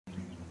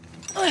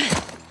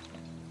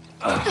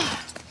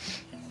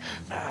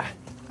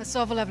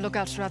Asov will have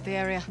lookouts throughout the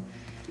area.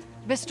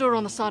 Best to err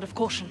on the side of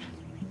caution.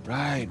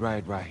 Right.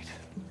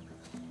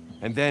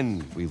 And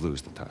then we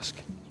lose the tusk.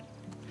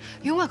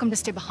 You're welcome to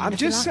stay behind. I'm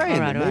just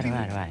saying. All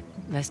right.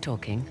 Less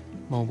talking,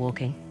 more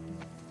walking.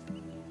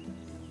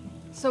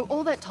 So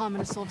all that time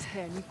in Asov's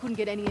hair, and you couldn't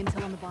get any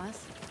intel on the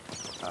bias?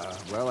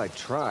 Well, I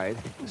tried.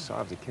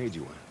 Asav's a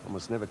cagey one.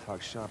 Almost never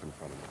talks shop in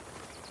front of me.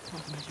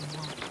 Can't imagine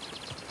why.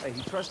 Hey,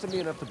 he trusted me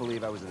enough to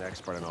believe I was an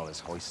expert on all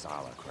this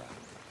Hoysala crap.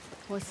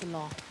 What's the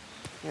law?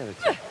 Yeah,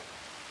 that's it.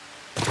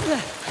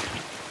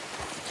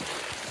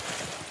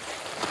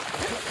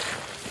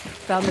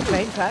 Found the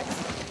train tracks?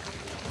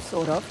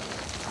 Sort of.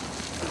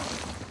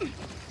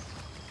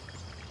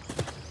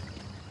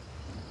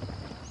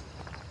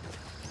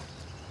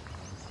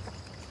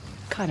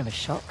 Kind of a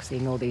shock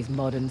seeing all these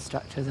modern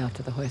structures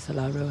after the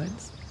Hoysala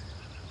ruins.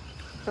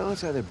 Well,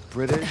 it's either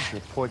British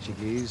or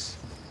Portuguese.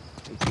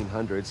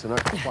 1800s, so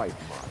not quite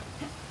modern.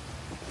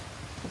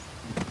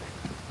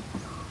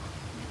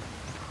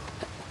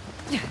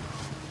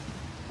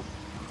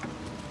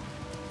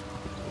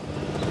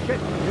 Shit,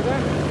 you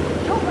there?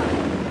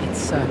 It's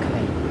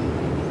circling.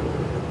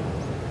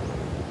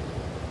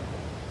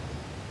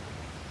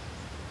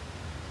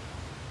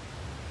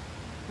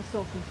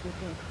 Asov seems to be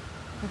good.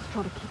 Let's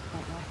try to keep it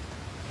that way.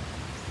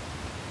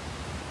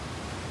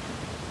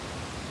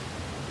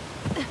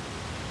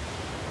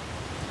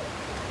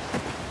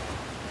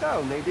 So,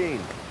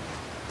 Nadine.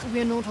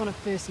 We're not on a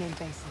first-name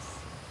basis.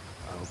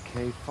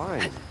 Okay,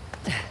 fine.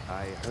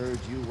 I heard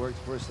you worked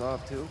for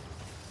Asov too.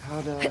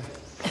 How'd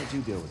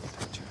you deal with the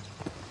torture?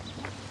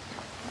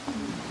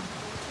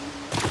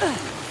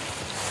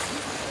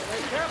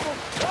 Hey, careful!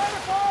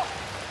 Waterfall!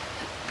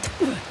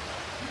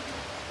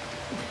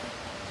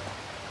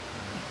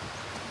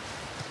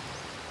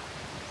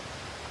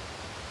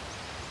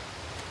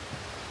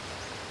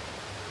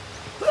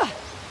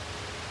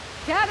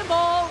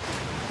 Cannonball!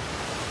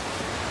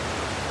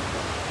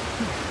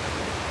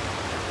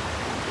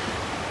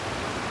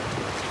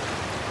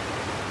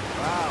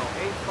 Wow,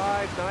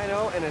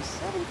 8590 and a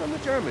 7 from the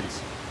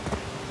Germans.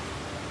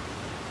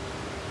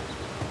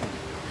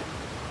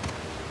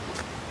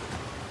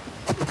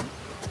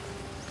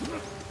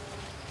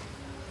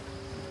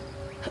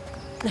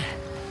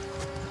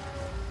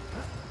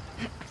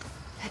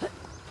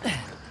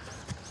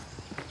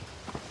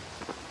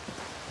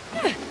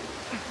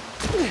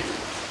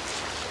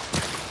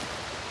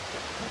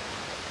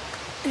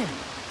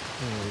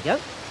 Here we go.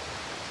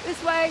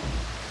 This way.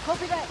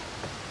 Copy that.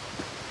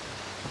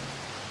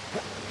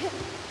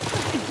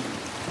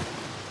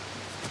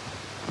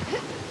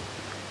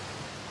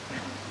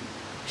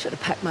 Should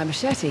have packed my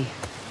machete.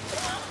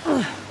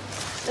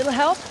 Little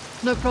help?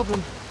 No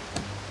problem.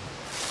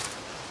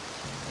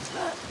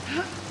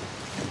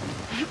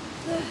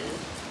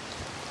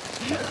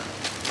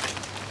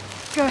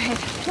 Go ahead.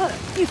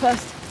 You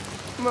first.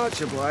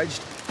 Much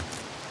obliged.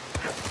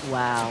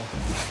 Wow.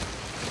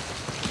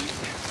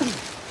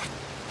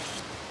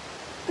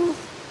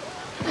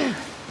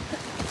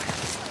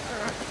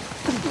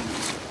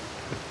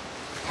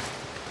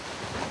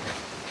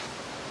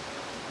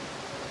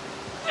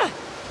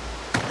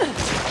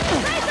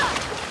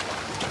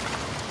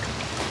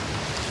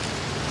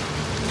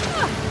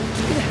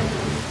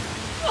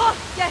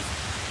 Yes!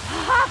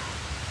 Aha!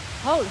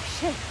 Holy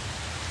shit!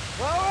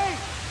 Chloe!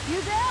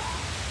 You there?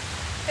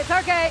 It's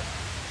okay.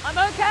 I'm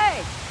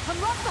okay. I'm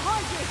right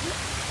behind you.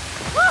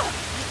 Oh,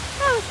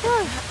 that was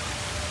close.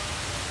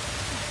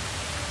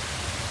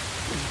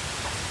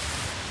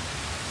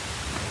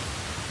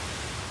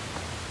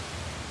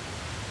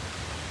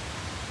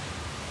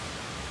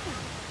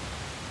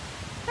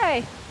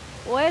 Hey,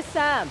 where's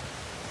Sam?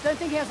 Don't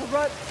think he has a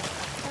rope.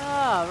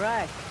 Oh,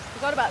 right.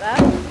 Forgot about that.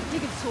 You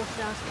can sort it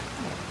out.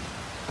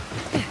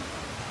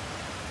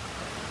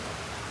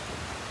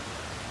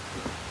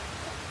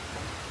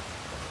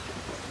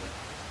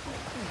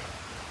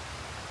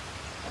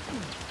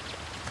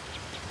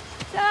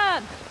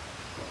 Sam!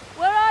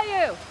 Where are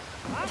you?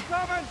 I'm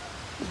coming!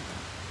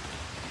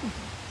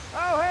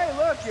 Oh, hey,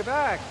 look, you're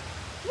back.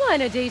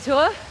 Minor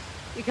detour.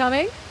 You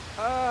coming?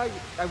 I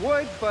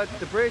would, but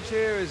the bridge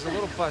here is a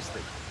little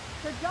busted.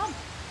 So jump.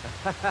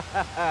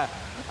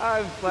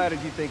 I'm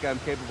flattered you think I'm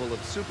capable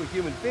of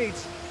superhuman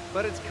feats,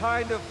 but it's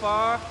kind of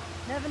far.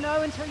 Never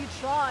know until you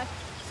try.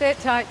 Sit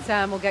tight,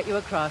 Sam. We'll get you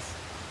across.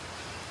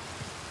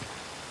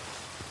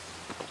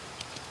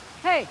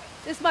 Hey,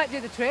 this might do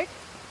the trick.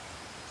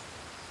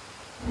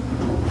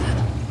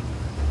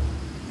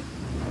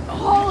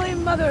 Holy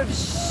mother of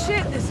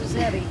shit, this is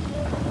heavy.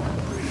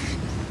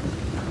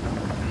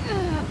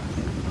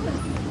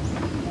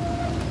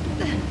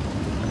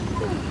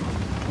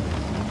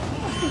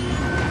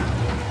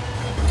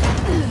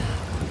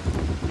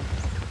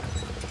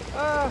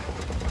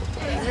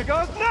 Here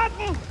goes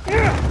nothing!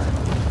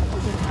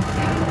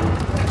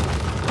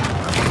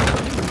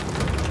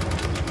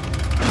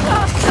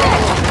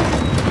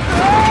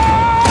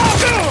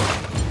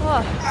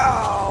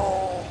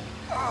 Oh.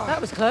 That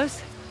was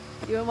close.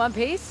 You in one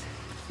piece?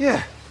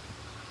 Yeah.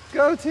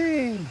 Go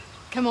team!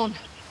 Come on.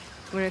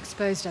 We're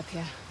exposed up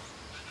here.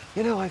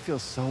 You know, I feel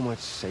so much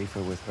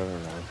safer with her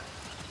around.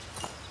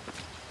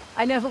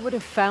 I never would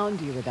have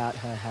found you without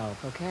her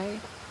help, okay?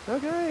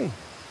 Okay.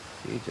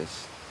 She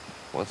just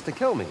wants to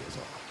kill me, is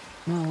all.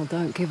 Well,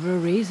 don't give her a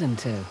reason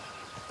to.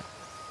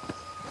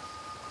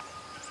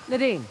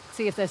 Nadine,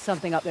 see if there's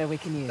something up there we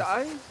can use.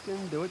 I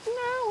can do it.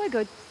 No, we're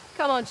good.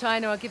 Come on,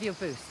 China, I'll give you a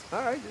boost.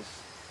 All right, just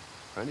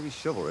trying to be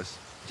chivalrous.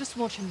 Just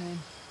watch him, Moon.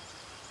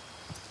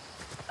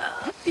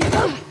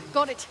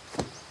 Got it.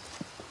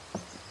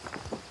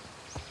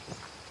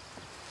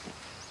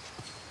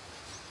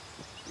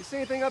 You see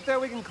anything up there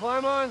we can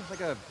climb on?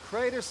 Like a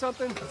crate or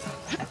something?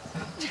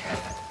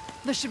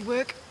 This should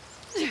work.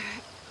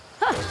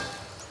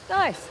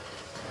 Nice.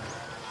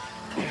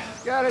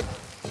 Got it.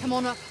 Come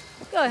on up.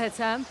 Go ahead,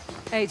 Sam.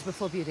 Age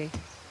before beauty.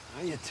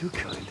 Oh, you're too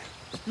kind.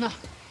 No,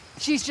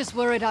 she's just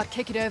worried I'd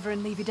kick it over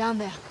and leave you down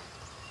there.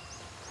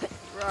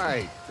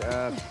 Right.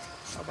 How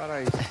about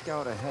I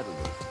scout ahead a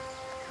little?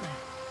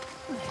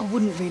 I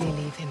wouldn't really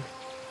leave him.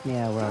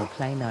 Yeah, well,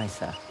 play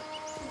nicer.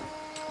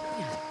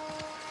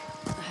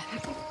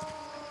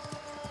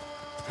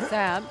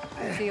 Sam,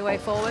 see your way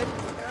forward?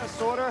 Yeah,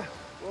 sorta.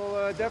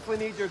 We'll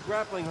definitely need your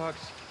grappling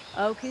hooks.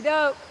 Okie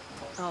doke.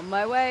 On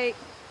my way.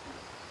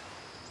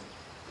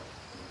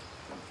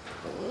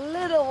 A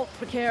little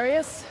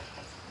precarious.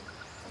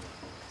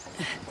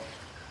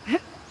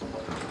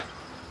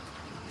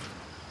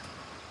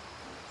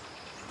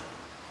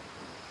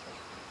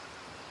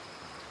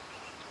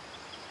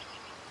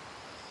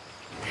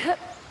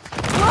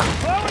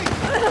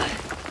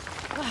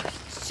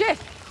 Shit!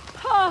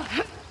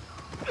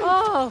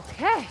 Oh,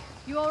 okay.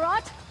 You all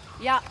right?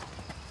 Yeah.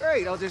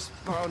 Great, I'll just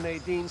borrow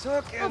Nadine's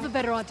hook I have a and...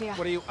 better idea.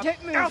 What are you...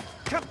 Don't move. Ow,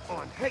 come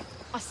on, hey.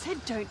 I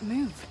said don't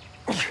move.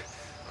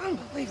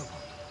 Unbelievable.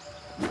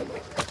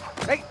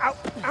 Hey, ow,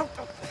 ow,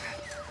 ow.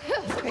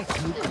 Thank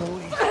you,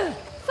 Chloe.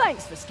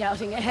 Thanks for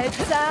scouting ahead,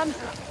 Sam.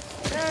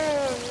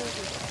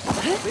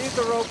 Leave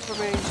the rope for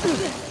me.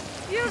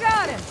 You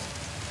got him.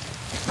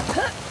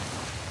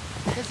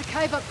 There's a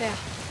cave up there.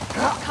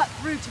 I'll cut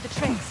through to the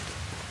trees.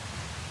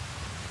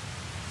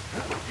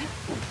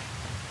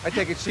 I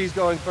take it she's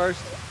going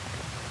first?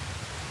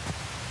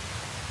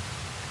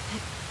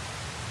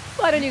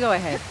 Why don't you go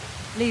ahead?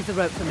 Leave the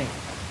rope for me.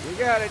 You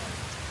got it.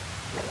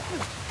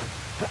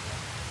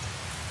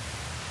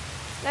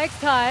 Next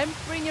time,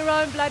 bring your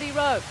own bloody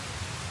rope.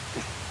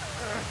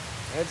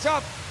 Heads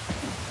up.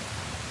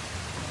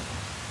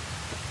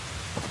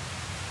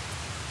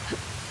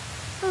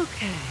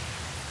 Okay.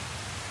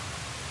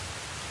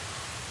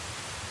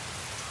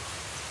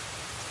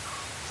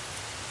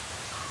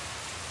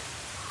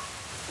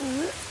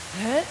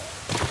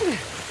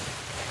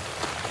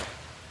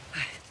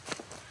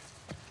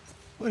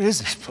 What is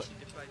this place?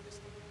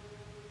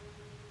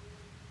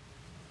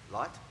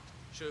 Light?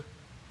 Sure.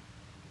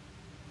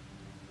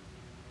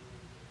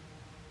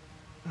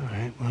 All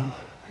right, well,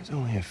 there's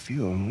only a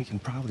few, and we can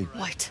probably...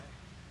 Wait.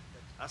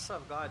 That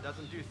sub guy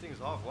doesn't do things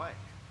halfway.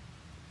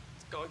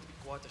 It's going to be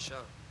quite a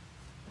show.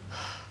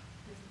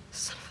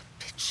 Son of a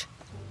bitch.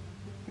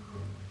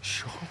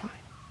 Shoreline?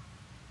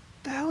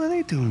 What the hell are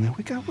they doing there?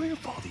 We got rid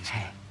of all these...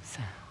 Hey,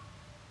 Sam.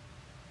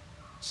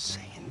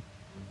 Saying...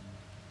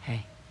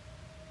 Hey.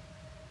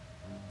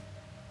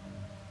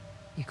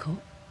 You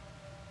cool?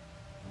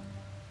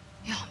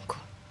 Yeah, I'm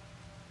cool.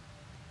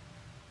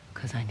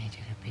 Because I need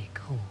you to be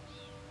cool.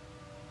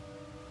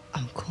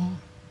 I'm cool.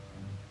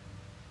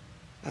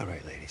 All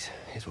right, ladies,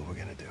 here's what we're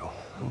gonna do.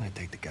 I'm gonna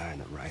take the guy on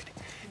the right.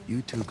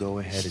 You two go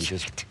ahead and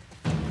just...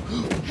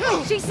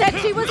 She said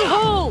she was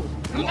cool!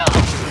 Whoa!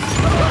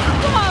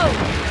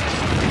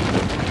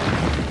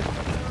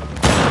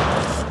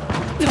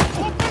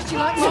 Do you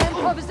like my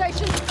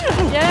improvisation?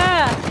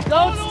 Yeah,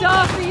 gold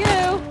star for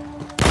you!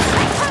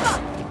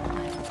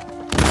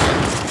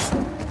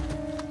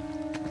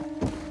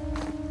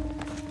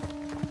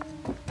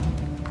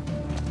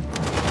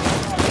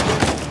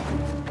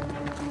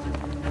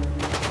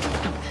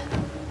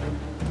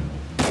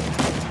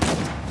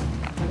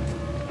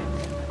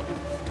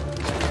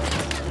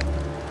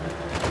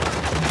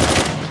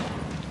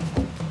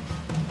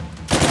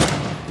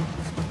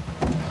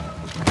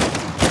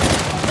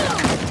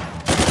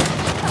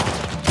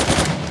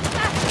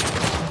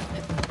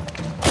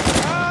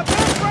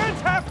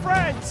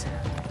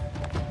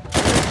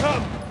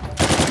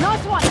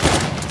 Nice one!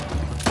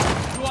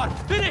 You are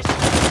finished!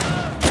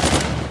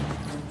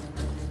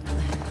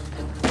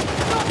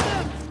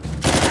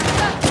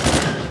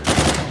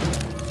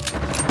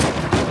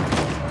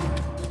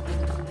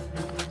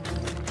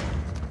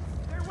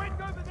 They went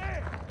over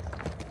there!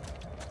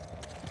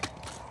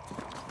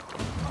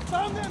 I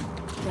found them!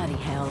 Bloody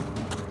hell.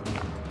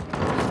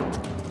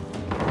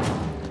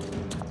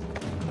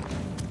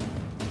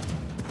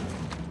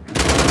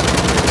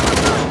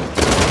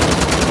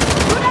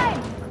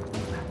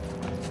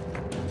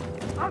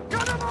 I've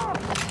got them all!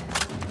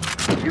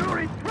 You're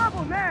in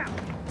trouble now!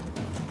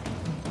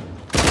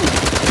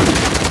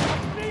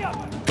 See ya!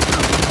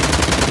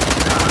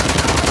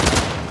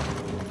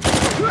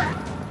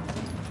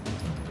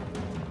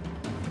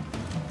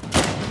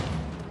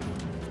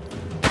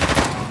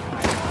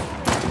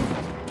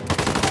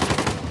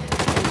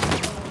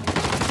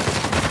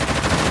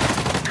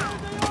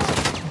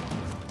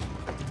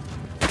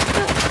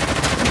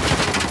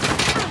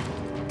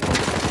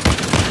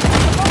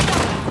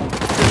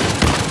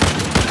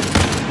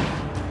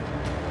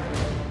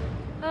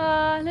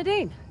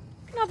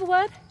 have a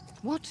word?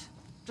 What?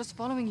 Just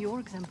following your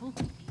example?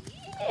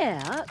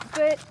 Yeah,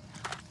 but...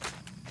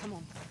 Come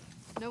on.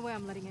 No way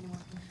I'm letting anyone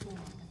from shore.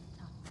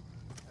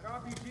 That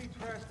RPG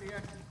trashed the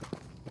exit.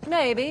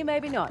 Maybe,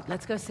 maybe not.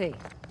 Let's go see.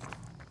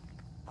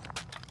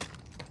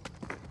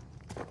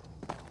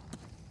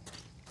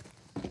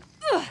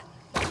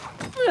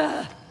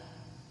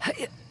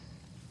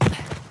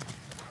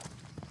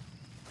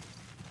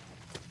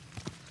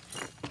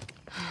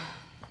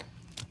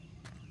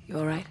 You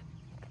all right?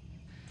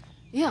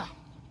 Yeah.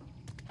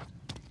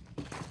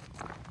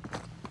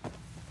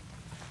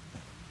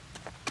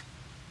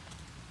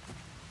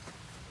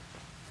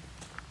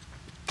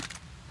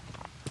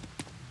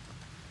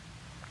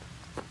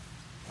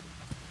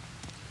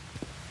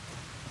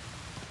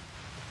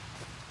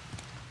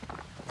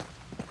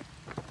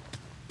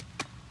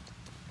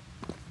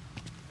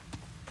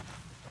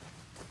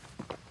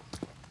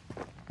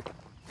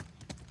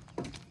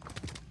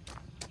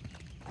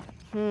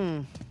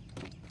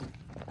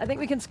 I think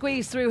we can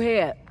squeeze through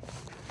here.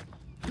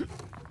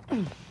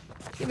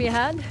 Give me a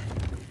hand.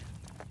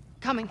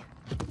 Coming.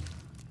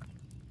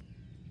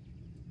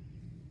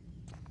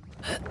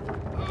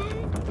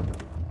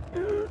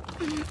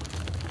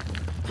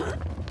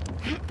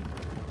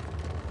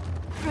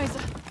 Fraser,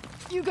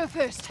 you go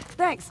first.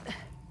 Thanks.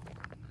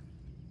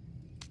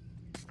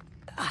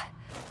 How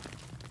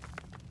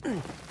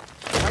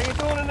you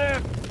doing in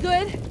there?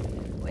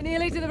 Good. We're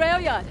nearly to the rail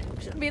yard.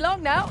 Shouldn't be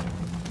long now.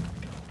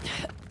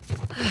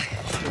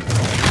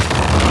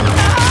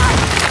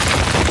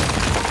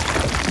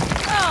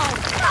 Oh,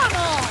 come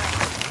on!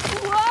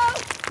 Whoa!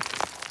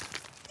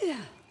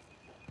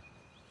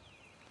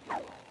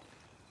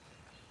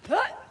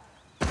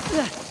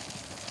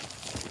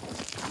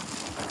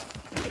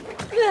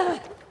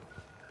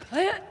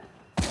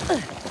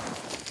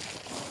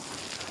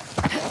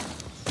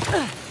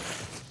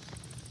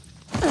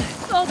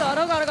 Oh god,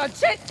 oh god, oh god,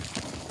 shit!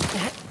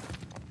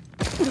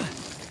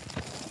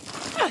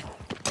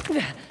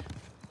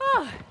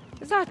 Oh,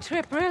 is that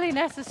trip really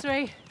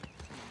necessary?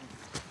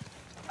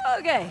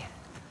 Okay.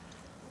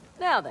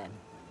 Now then.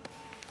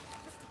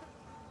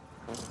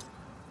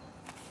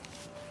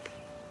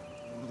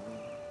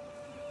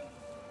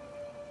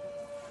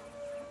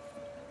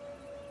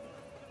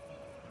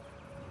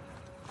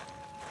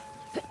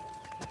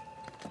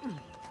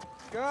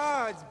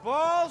 God's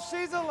balls,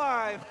 she's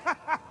alive.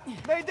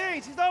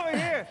 Nadine, she's over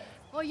here.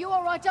 Are you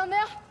all right down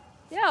there?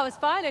 Yeah, I was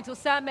fine until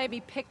Sam made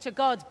me picture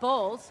God's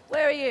balls.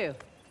 Where are you?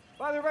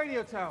 By the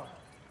radio tower.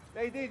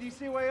 Nadine, do you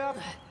see way up?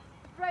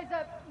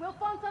 Fraser, we'll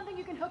find something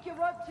you can hook your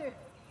rope to.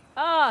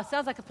 Ah,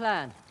 sounds like a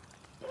plan.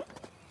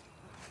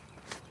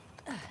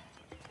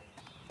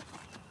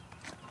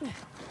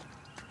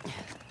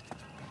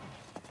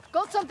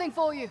 Got something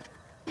for you.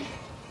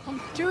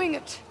 I'm doing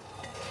it.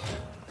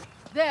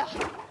 There.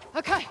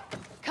 Okay.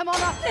 Come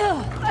on up.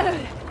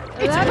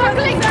 It's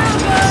buckling down,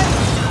 good.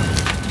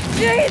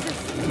 Jesus!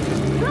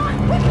 Run,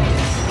 quickly.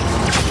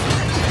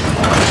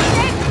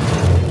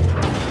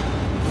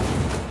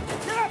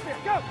 Get up here!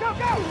 Go, go,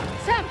 go!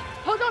 Sam,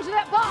 hold on to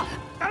that bar.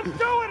 I'm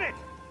doing it!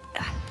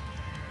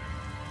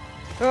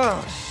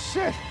 Oh,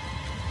 shit.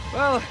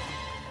 Well,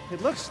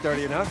 it looks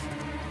sturdy enough.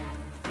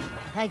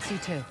 Thanks, you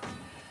too.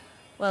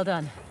 Well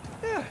done.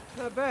 Yeah,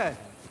 not bad.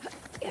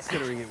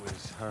 Considering it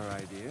was her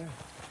idea.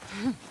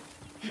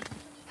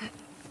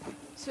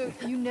 So,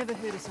 you never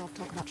heard yourself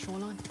talk about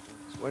shoreline?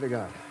 Swear to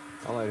God,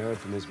 all I'd heard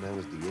from this man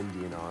was the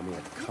Indian army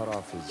had cut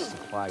off his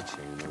supply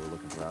chain and they were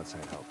looking for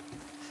outside help.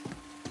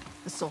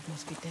 The salt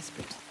must be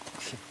desperate.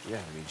 Yeah,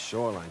 I mean,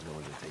 Shoreline's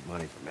willing to take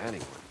money from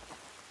anyone.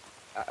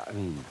 I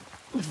mean...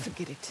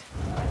 Forget it.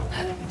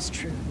 It's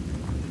true.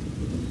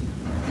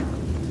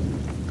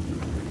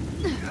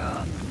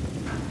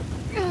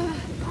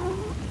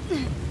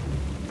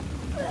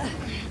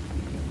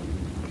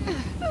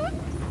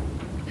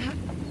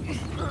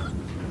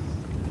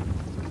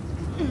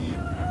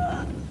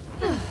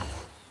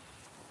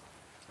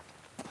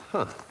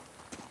 Huh.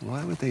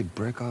 Why would they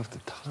break off the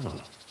tunnel?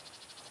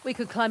 We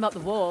could climb up the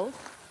wall,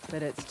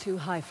 but it's too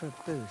high for a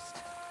boost.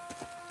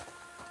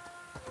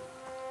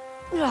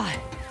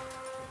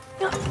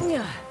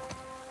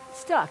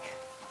 Stuck.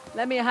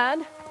 Lend me a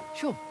hand?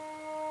 Sure.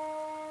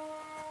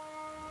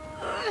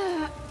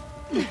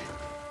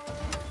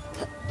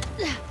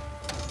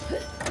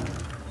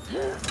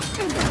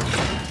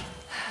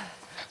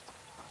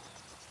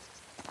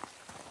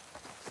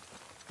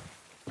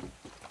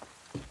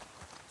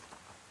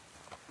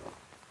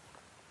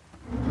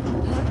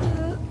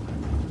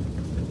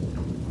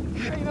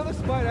 Hey, you know, this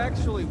might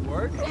actually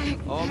work.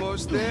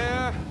 Almost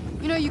there.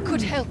 You know, you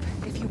could help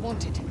if you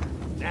wanted.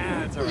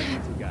 Nah, it's all right.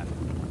 You got it.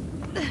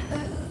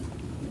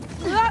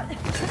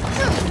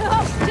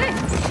 Oh, shit!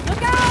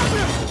 Look out!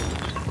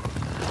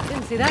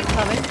 Didn't see that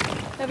coming.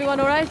 Everyone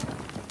all right?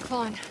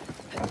 Fine.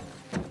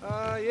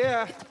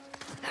 Yeah.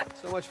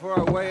 So much for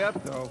our way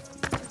up, though.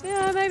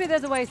 Yeah, maybe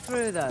there's a way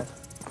through, though.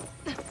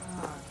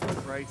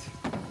 Right.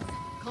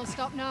 Can't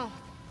stop now.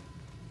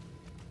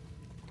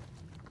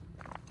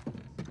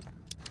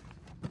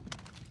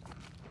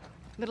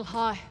 Little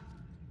high.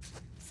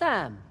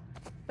 Sam,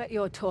 Bet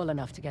you're tall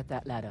enough to get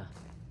that ladder.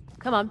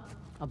 Come on,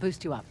 I'll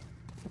boost you up.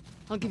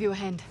 I'll give you a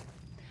hand.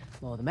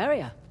 More the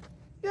merrier.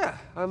 Yeah,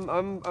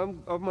 I'm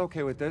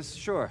okay with this,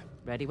 sure.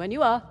 Ready when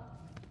you are.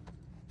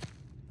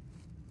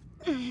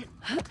 Heavier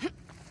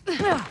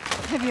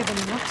than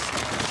it looks.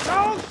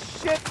 Oh,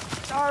 shit!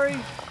 Sorry!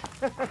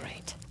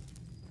 Great.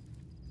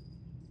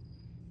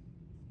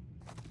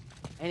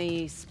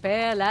 Any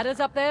spare ladders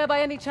up there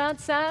by any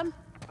chance, Sam?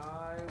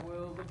 I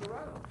will look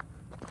around.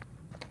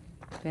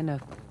 Been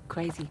a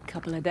crazy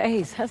couple of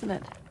days, hasn't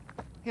it?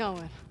 Yeah,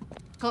 well,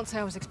 can't say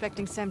I was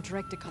expecting Sam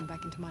Drake to come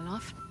back into my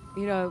life.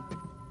 You know,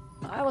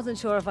 I wasn't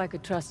sure if I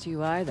could trust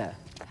you either.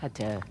 Had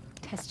to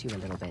test you a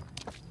little bit.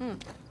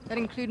 That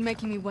include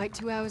making me wait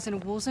 2 hours in a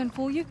war zone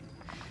for you?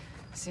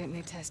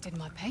 Certainly tested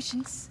my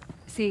patience.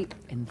 See,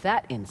 in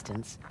that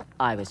instance,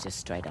 I was just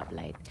straight up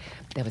late.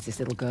 There was this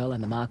little girl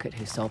in the market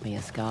who sold me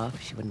a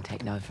scarf. She wouldn't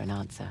take no for an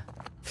answer.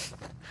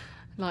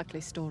 Likely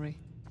story.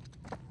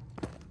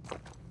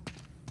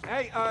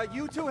 Hey,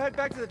 you two head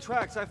back to the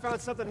tracks. I found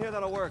something here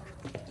that'll work.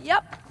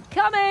 Yep,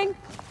 coming!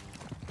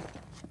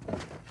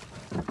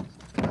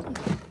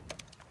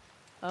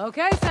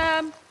 Okay,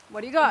 Sam.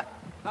 What do you got?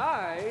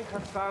 I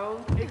have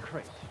found a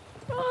crate.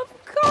 Of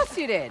course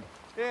you did.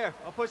 Here,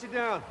 I'll push it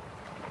down.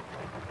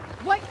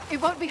 Wait,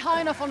 it won't be high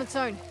enough on its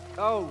own.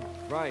 Oh,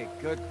 right,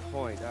 good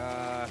point.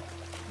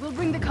 We'll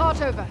bring the cart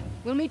over.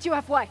 We'll meet you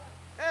halfway.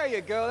 There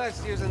you go,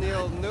 that's using the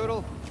old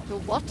noodle. The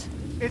what?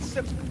 It's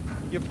the...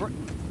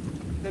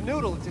 The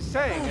noodle, it's a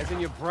saying, as in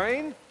your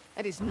brain?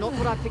 That is not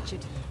what I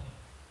pictured.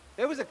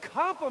 It was a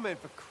compliment,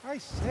 for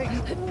Christ's sake.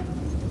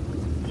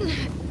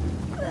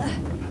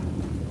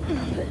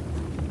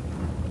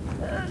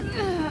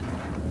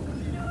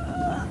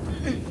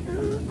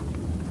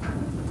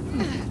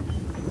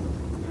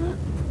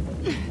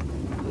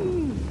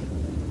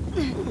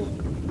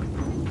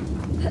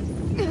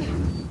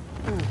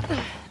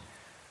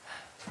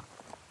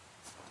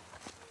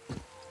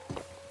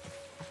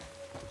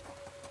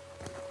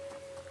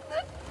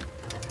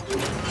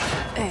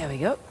 There we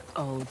go.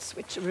 Old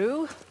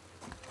switcheroo.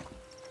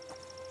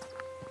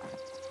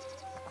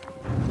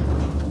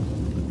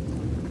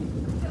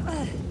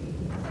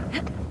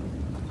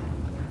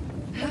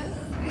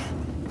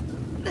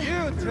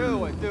 You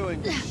two are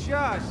doing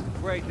just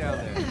great down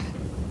there.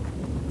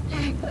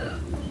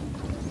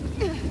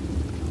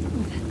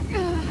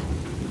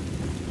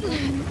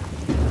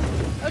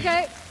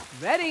 Okay,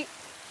 ready.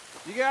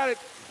 You got it.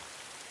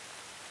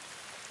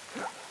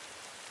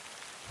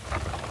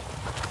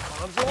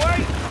 Bombs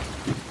away!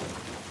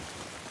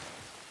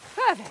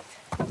 Perfect.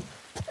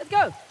 Let's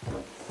go.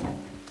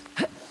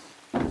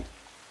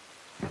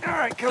 All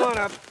right, come on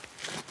up.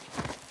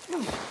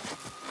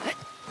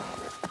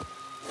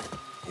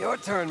 Your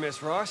turn,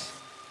 Miss Ross.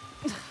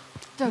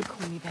 Don't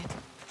call me that.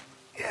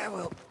 Yeah,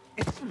 well,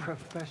 it's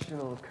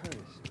professional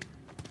courtesy.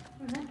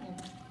 Remember,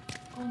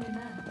 call me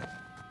man.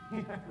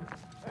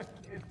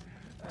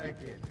 I can't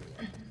do it.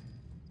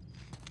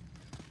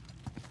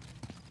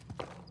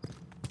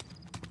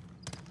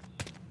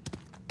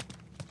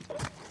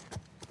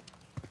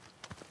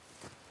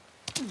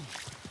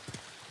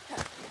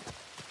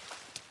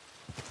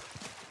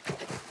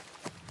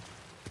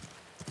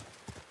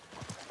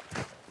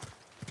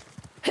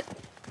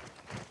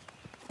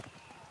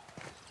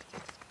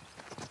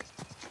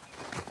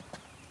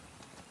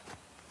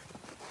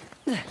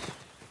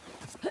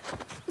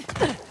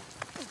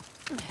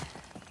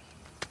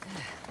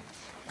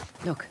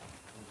 Look,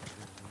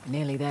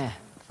 nearly there.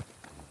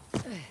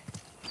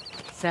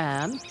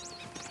 Sam,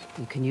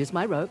 you can use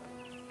my rope.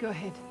 Go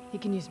ahead. He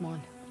can use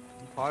mine.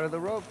 Part of the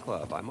rope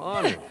club. I'm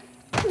honored.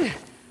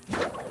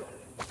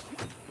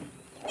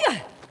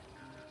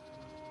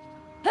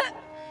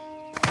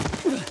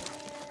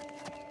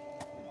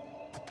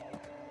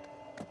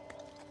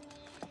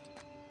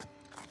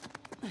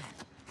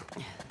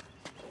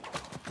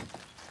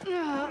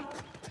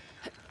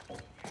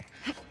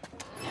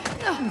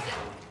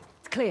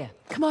 It's clear.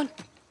 Come on.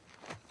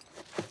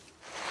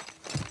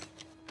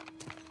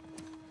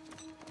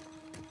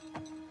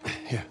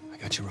 Here, I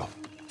got your rope.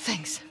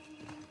 Thanks.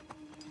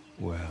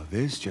 Well,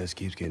 this just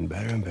keeps getting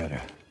better and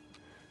better.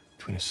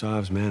 Between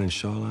Asav's man and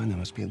Shoreline, there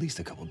must be at least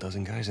a couple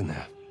dozen guys in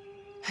there.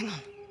 Hang on.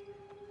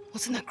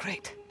 What's in that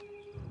crate?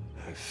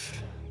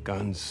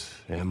 Guns,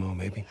 ammo,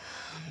 maybe?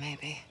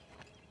 Maybe.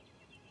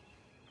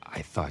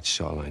 I thought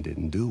Shoreline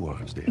didn't do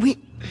arms deals.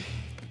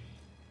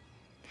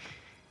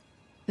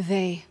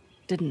 They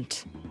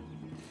didn't.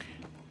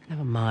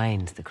 Never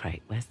mind the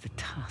crate. Where's the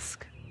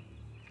tusk?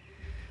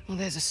 Well,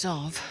 there's a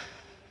salve.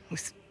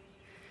 With...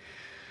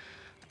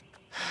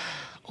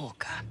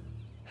 Orca.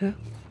 Who?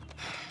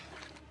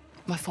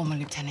 My former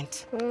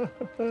lieutenant. I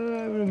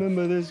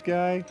remember this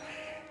guy.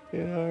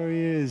 Here he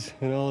is,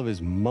 in all of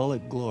his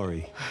mullet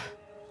glory.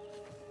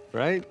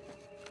 Right?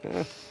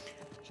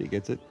 She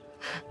gets it.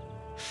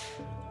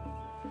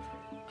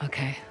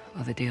 Okay,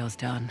 well, the deal's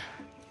done.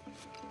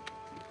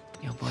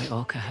 Your boy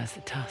Orca has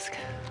the tusk.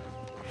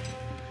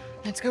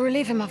 Let's go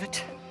relieve him of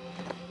it.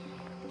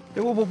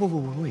 Hey, whoa,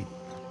 wait.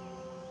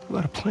 What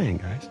about a plan,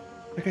 guys?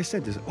 Like I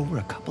said, there's over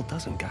a couple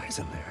dozen guys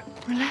in there.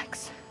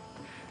 Relax.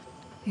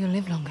 You'll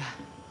live longer.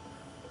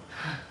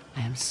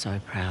 I am so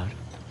proud.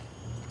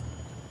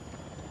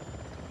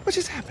 What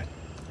just happened?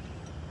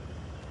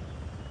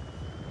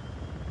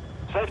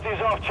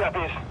 Safety's off,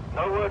 chappies.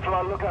 No word from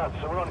our lookout,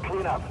 so we're on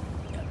cleanup.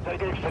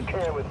 Take extra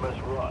care with Miss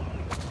Ross.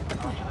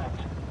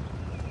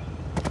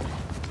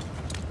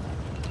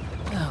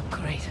 Oh,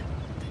 great.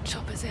 The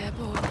chopper's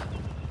airborne. Well,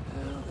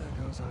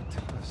 there goes our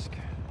Tusk.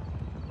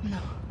 No.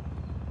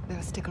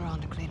 They'll stick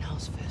around to clean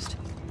house first.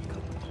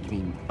 You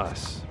mean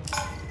us?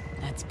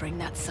 Let's bring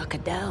that sucker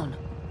down.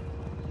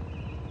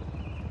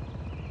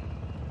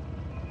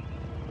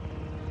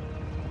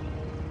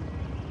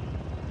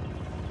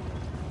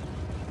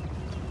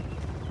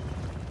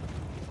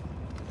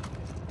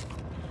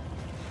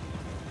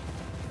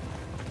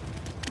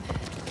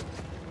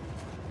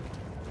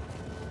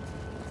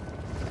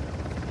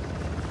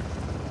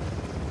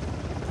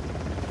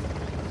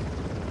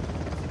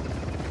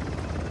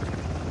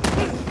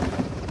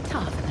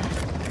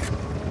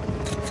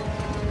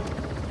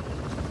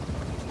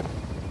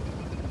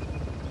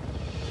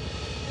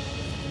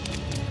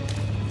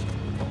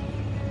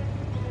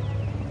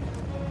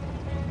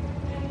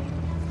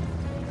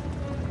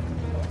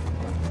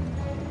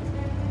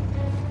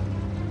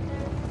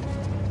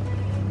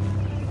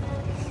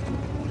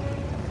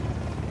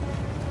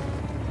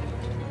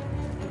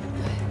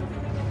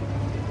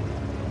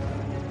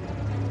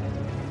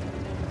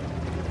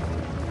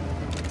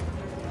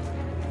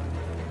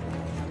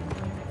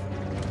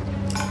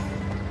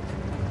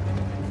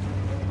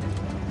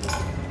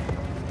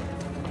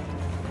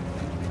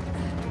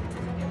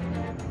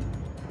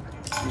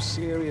 Some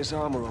serious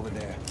armor over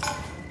there.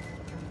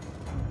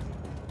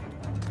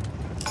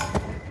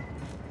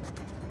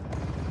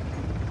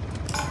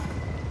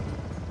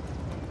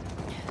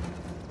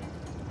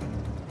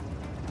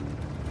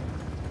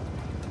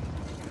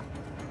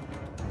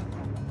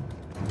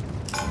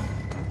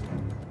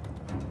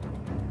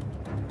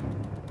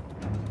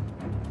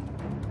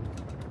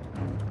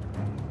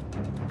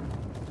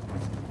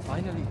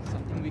 Finally,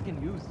 something we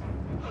can use.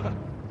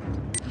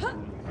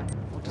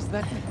 What does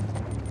that mean?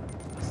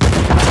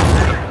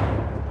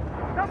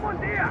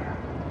 Someone's here!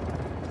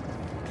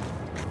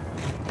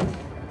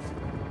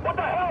 What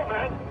the hell,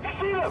 man? You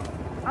see them?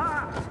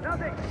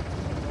 Nothing.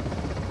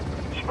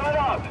 Spread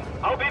out.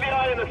 I'll be the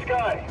eye in the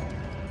sky.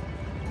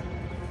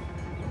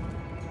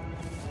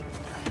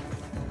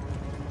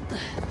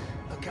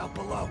 Look out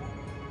below.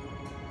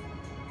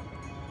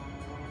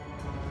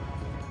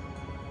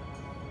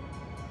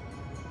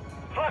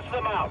 Flush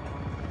them out.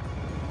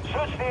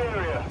 Search the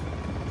area.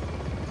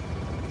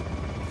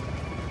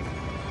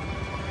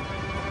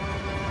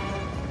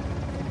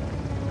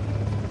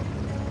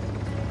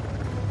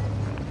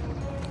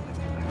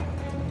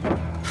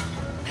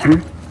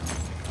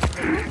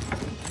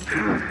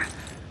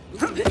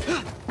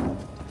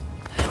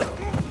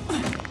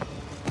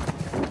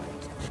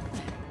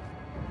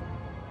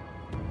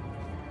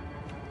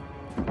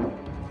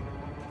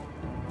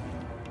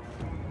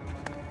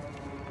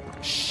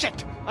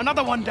 Shit!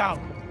 Another one down!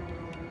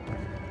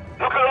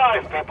 Look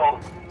alive, people.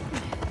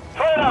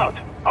 Throw it out.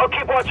 I'll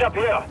keep watch up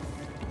here.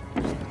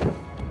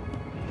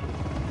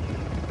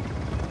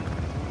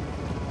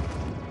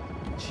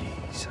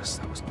 Jesus,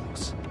 that was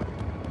close.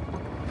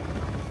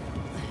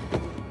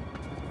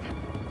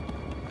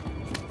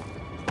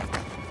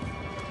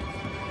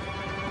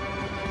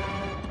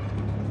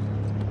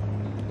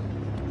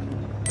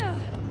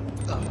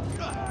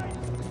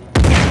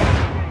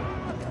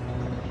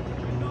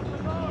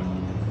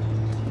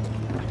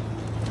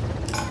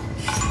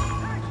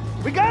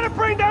 We gotta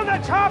bring down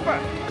that chopper!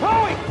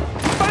 Chloe!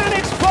 Find any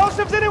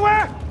explosives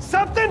anywhere?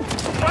 Something?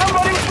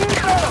 Somebody shoot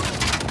them!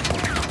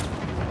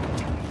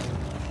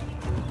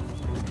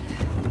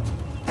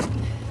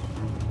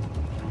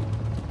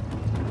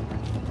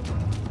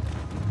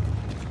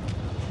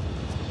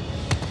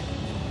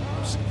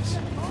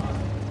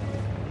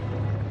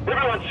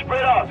 Everyone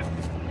spread out!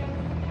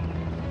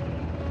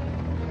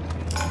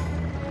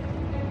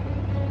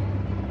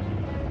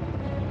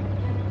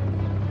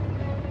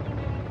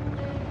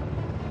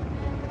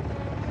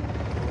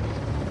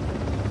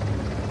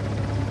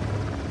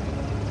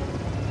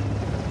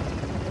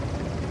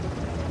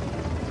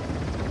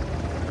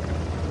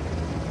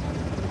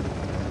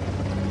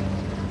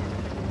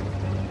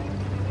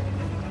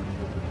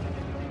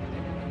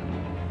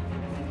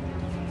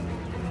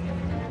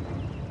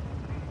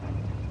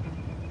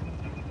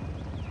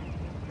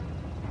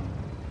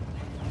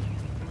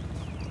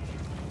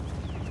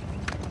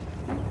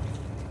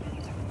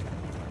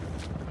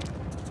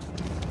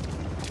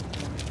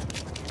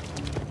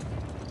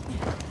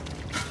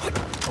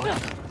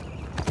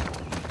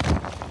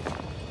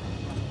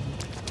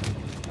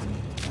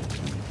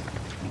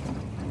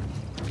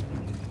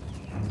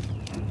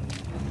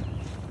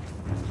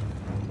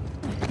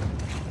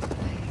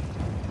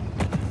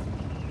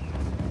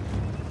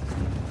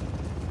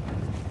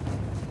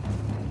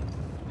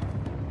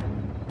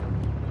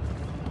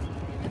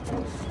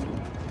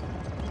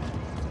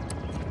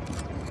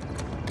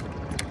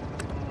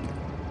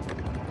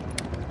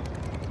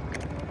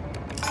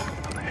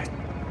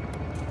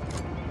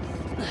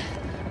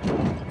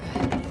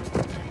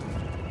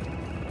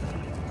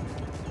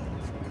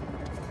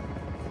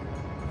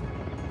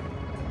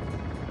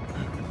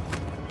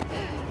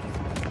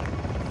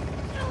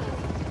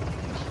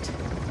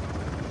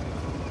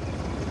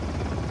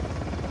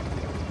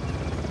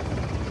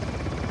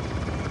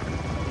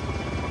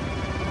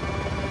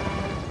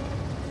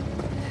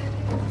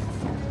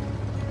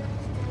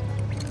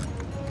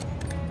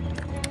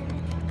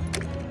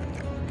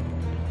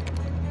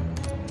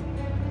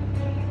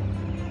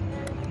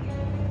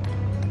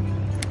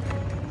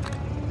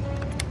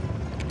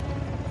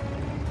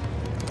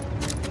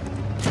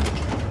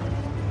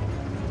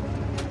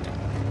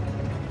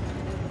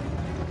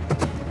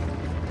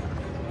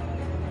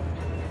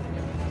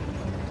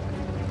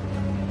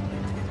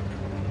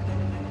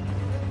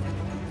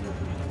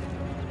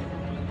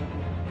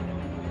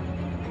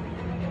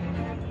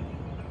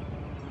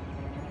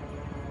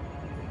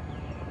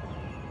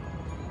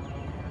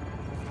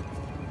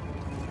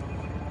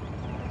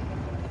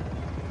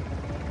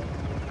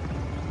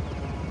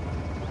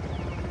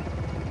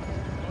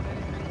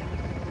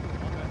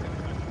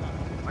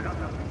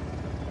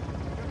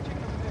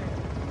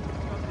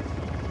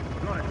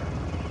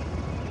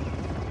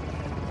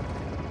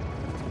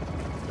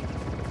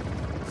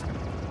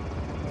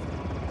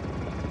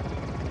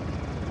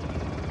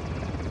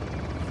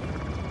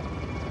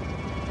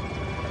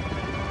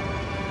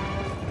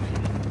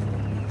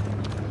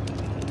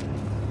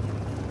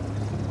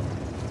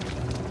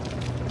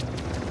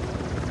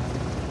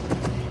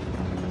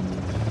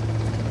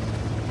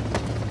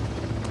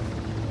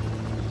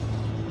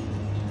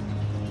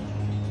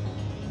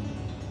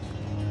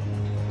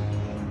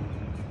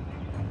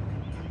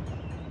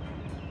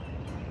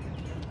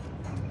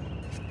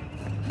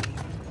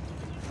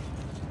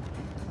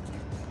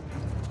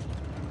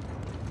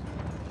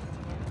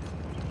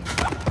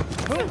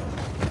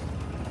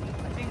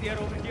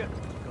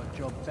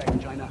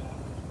 China.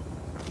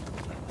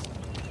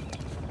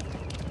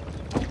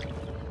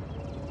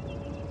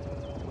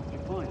 What'd you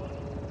find?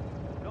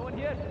 No one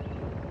yet.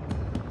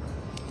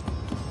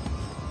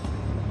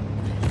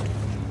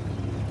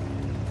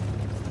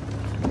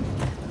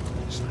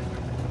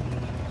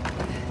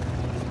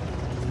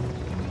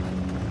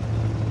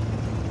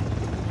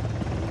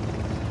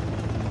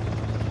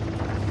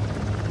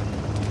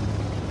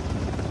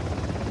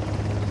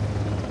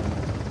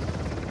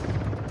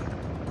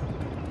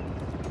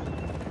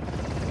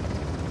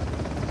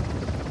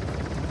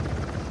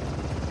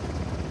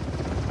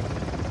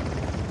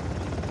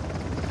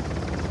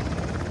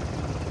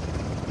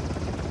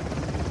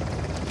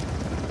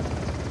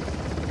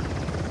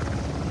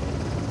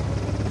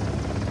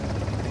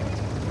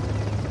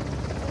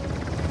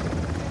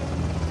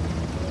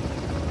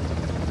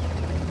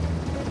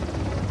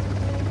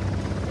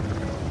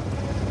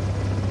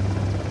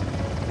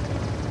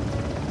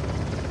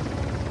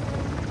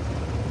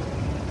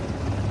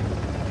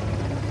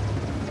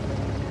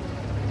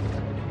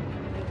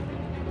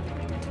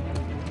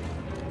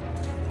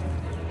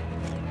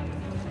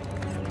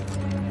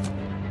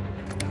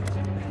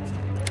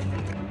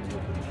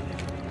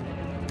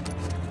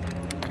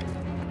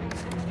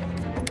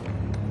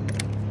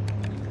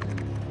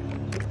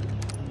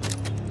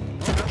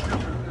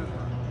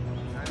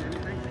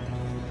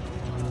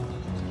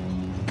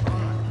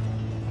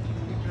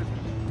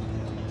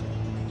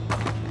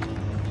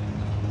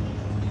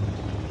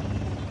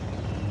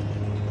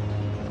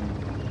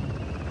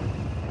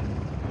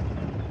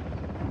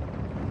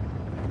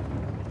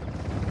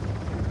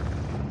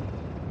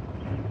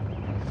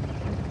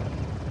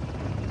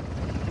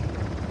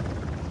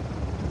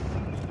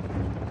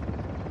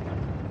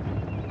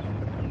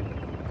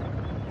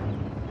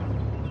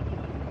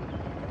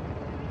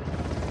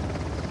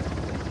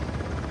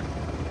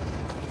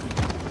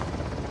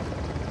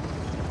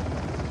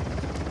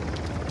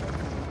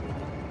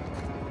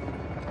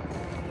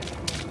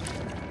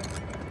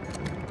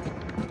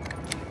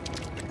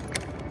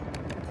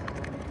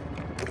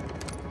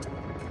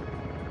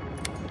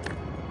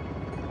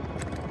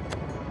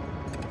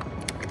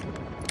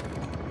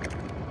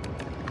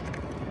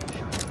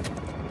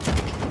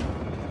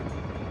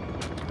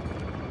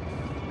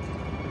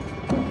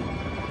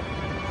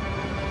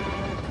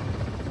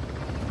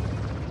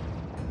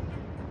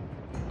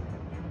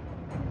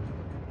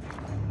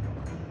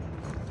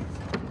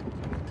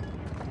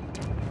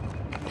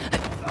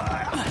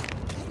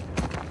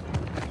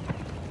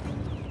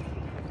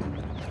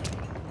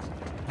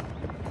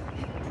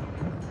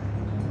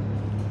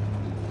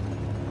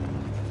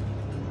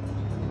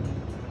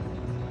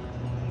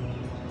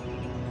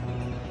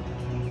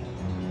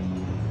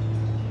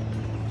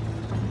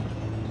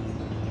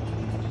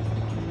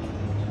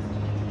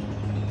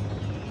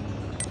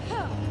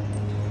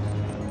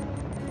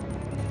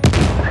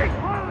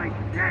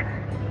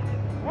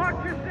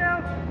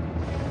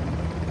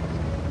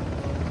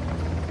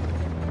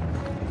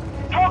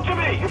 Talk to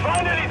me! You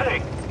find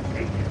anything?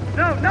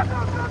 No.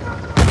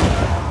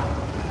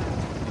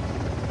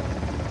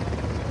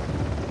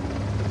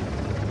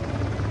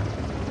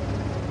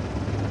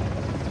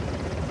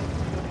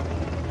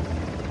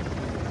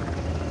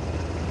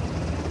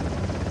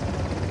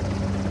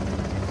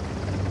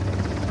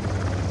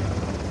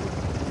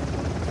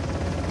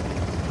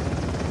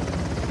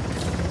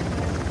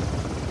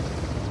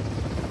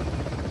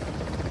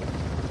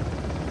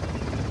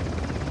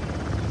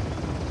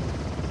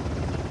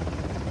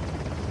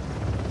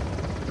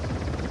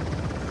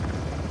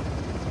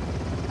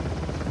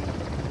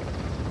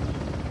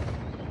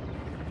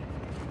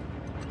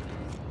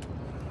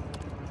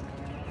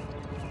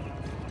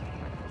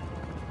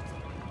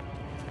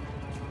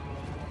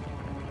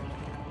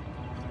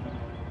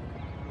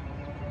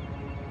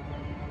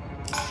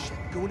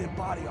 Going in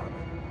body armor.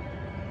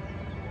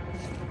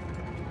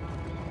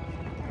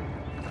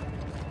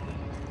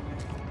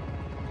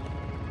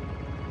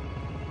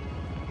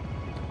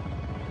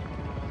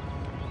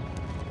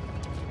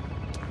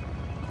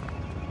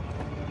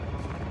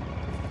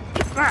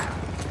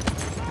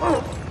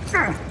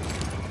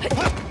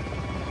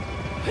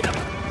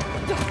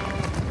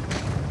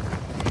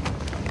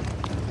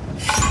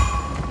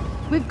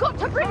 We've got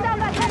to bring down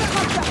that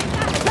helicopter!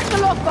 Check the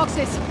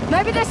lockboxes!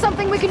 Maybe there's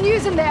something we can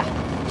use in there!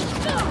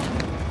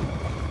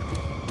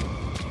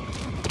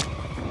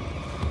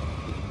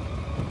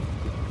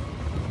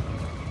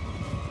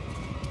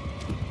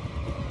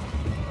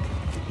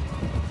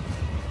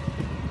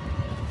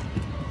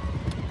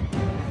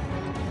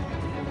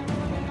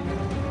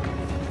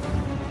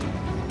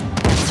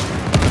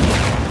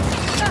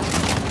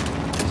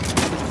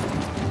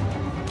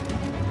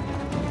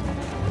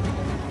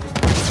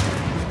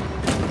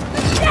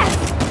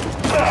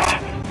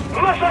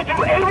 Unless I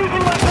do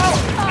everything myself,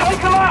 take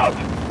him out!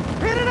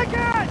 Hit it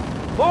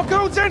again! More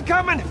goons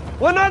incoming!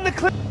 We're not in the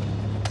clear.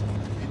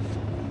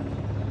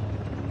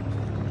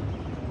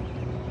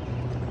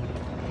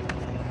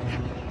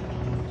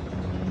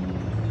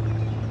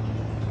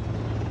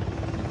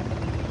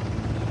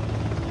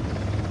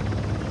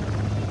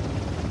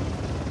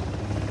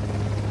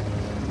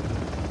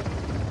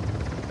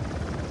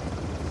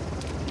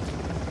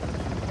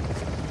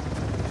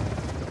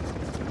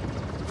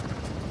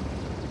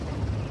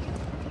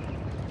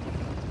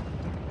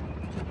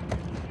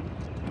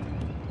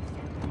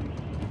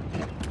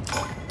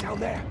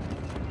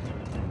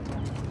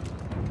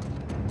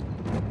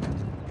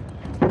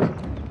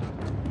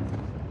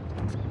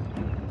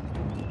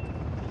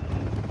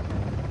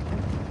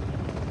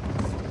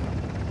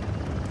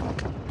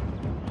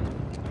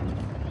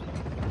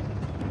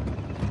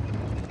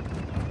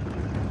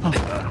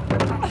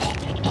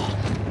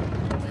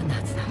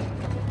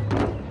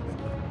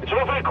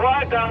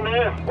 down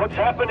there? What's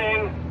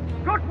happening?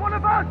 Got one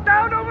of us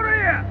down over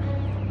here!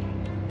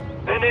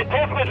 Then they're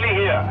definitely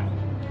here.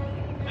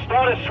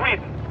 Start a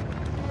sweep.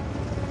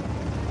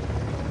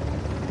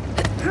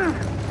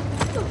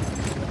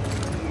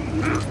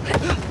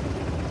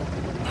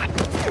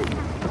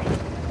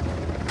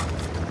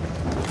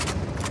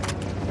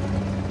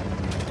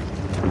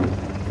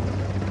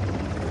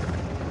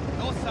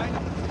 No sign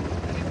of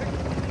anything?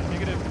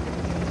 Negative.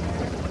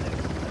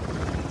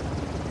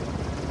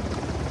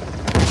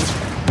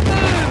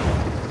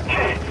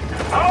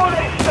 How are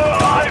they still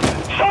alive?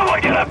 Someone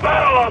get a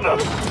battle on them!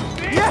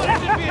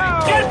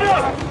 Get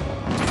them!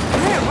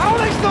 Damn, how are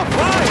they still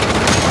flying?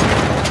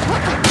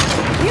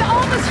 Your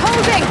arm is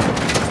holding!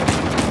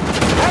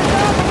 Heads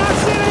up, I'm not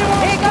seeing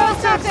anyone! Here goes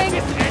nothing!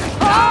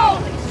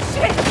 Holy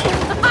shit!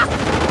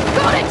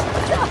 Got it!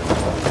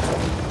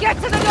 Get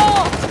to the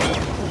door!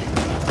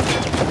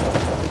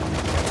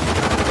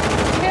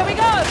 Here we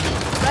go!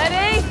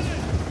 Ready?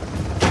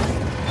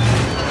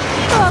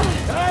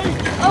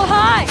 Oh,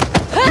 hi!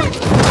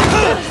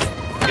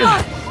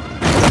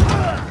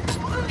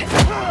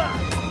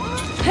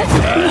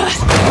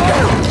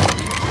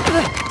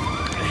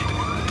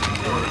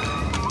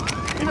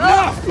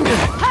 Enough!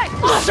 Hey!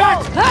 Shut!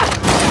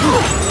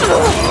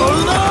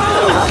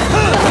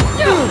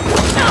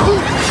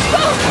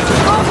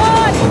 Oh,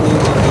 God!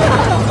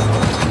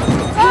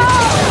 Oh,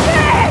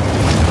 shit!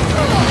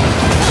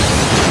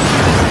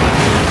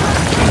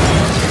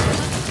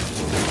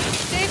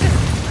 David,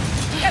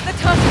 get the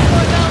tusk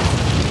going down.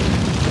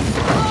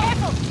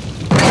 Careful!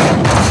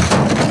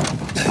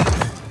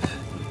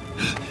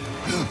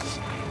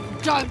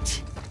 Don't!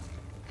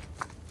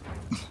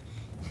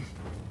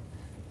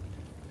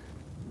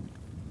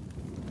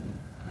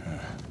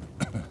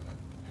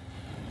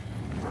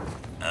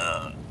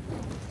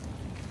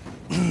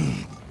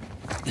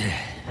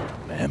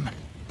 Ma'am.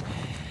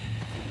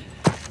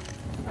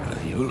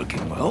 You're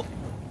looking well.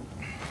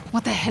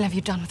 What the hell have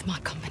you done with my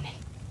company?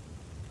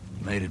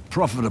 Made it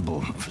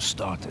profitable, for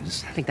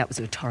starters. I think that was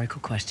a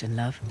rhetorical question,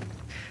 love.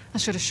 I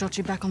should have shot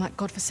you back on that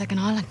godforsaken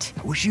island.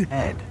 I wish you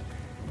had.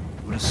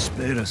 It would have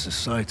spared us the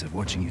sight of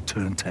watching you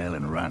turn tail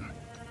and run.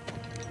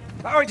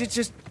 All right,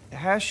 just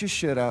hash your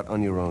shit out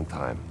on your own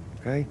time,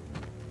 okay?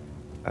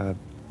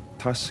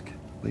 Tusk,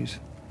 please.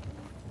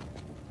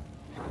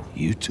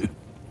 You two.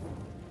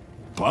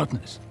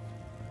 Partners.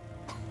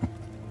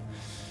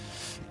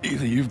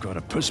 Either you've got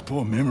a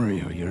piss-poor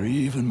memory or you're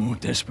even more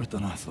desperate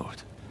than I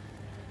thought.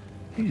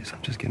 Jeez,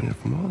 I'm just getting it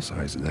from all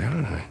sides today,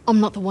 aren't I? I'm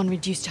not the one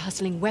reduced to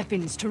hustling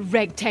weapons to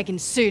ragtag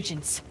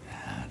insurgents.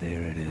 Ah,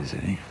 there it is,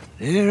 eh?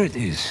 There it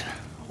is.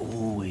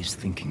 Always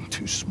thinking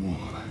too small.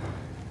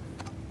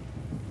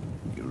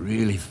 You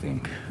really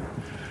think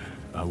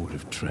I would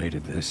have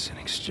traded this in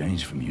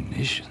exchange for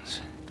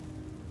munitions?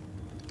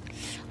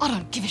 I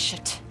don't give a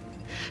shit.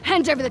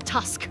 Hand over the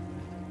tusk.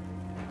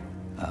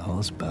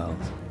 Owls, pals.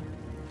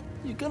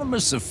 You're gonna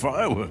miss the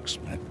fireworks,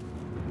 man.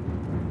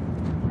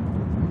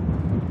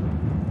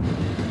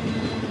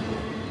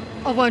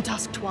 I won't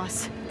ask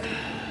twice.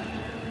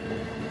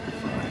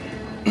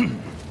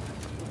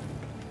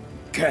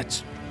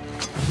 Cats.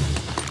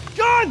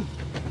 Gun!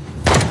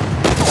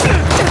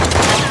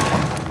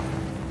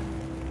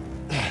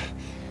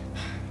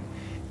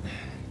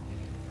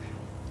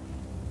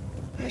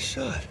 Nice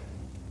shot.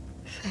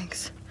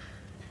 Thanks.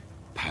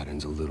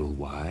 Pattern's a little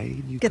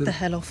wide. You Get could... the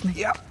hell off me.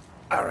 Yep.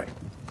 All right.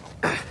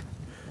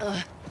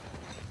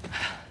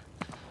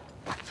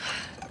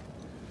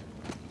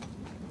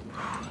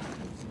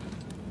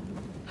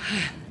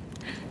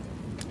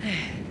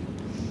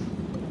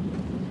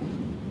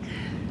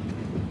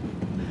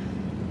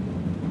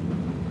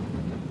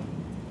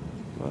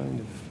 Mind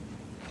if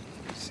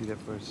you see that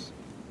first?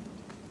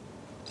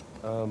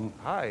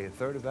 Hi. A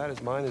third of that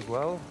is mine as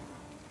well.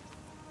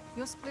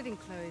 You're splitting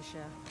Chloe's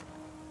share.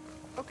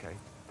 Okay.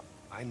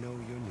 I know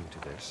you're new to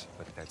this,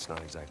 but that's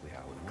not exactly how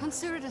it works.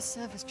 Consider it a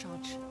service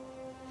charge. You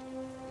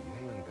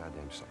hang on a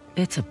goddamn second.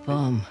 It's a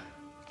bomb.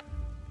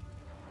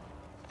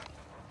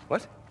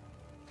 What?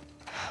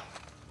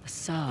 A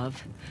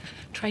Sav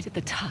traded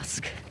the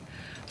tusk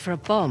for a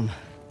bomb.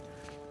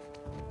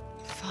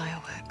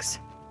 Fireworks.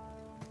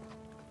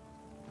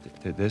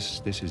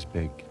 This is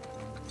big.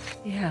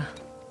 Yeah.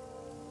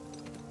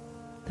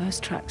 Those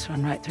tracks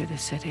run right through the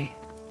city.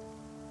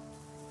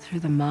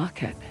 Through the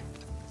market.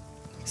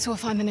 So we'll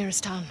find the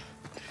nearest town.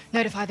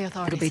 Notify the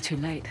authorities. It'll be too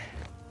late.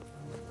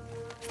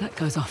 If that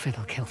goes off,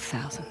 it'll kill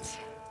thousands.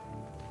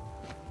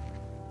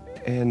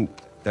 And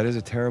that is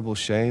a terrible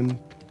shame.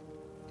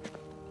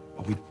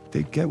 But we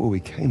did get what we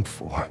came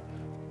for.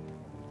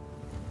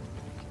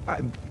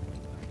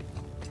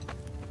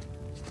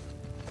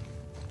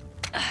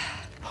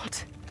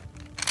 What?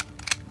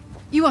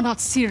 You are not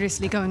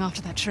seriously going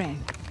after that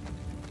train.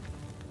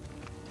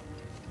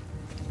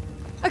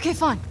 Okay,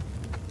 fine.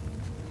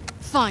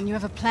 Fine, you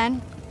have a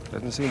plan?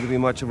 Doesn't seem to be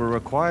much of a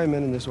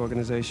requirement in this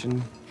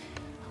organization.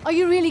 Are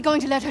you really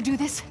going to let her do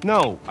this?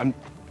 No, I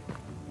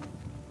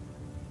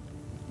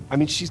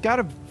mean, she's got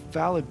a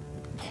valid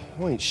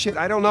point. Shit,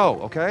 I don't know,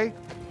 okay?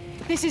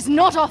 This is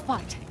not our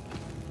fight.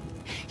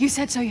 You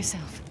said so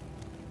yourself.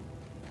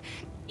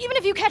 Even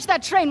if you catch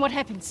that train, what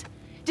happens?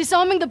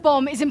 Disarming the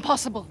bomb is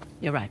impossible.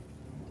 You're right.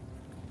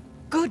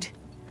 Good.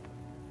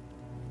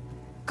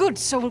 Good,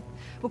 so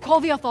we'll call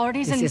the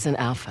authorities This and... isn't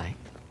our fight.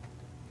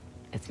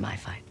 It's my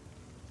fight.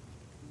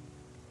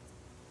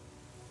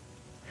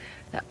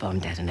 That bomb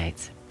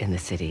detonates in the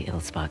city. It'll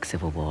spark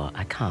civil war.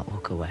 I can't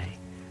walk away.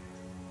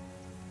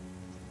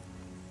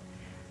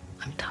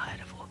 I'm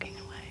tired of walking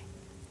away.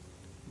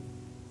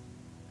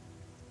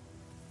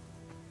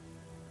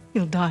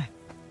 You'll die.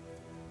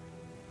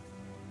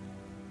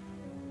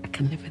 I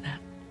can live with that.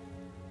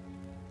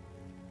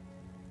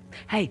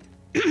 Hey.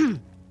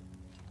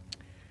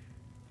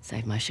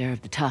 Save my share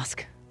of the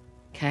tusk,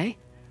 okay?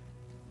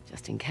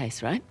 Just in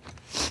case, right?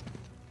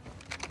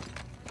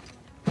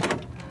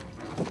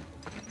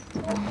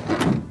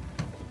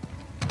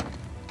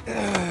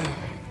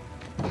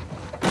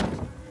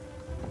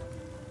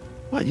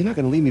 What? You're not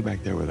gonna leave me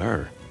back there with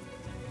her?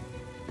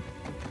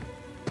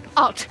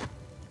 Out.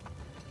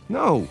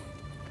 No.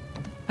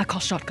 I call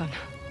shotgun.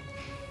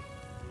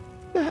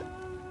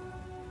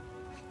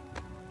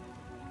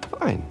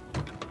 Fine.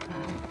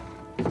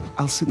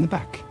 I'll sit in the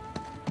back.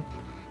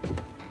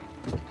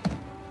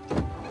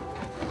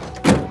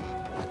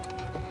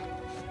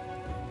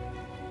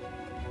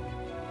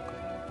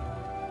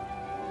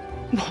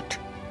 What?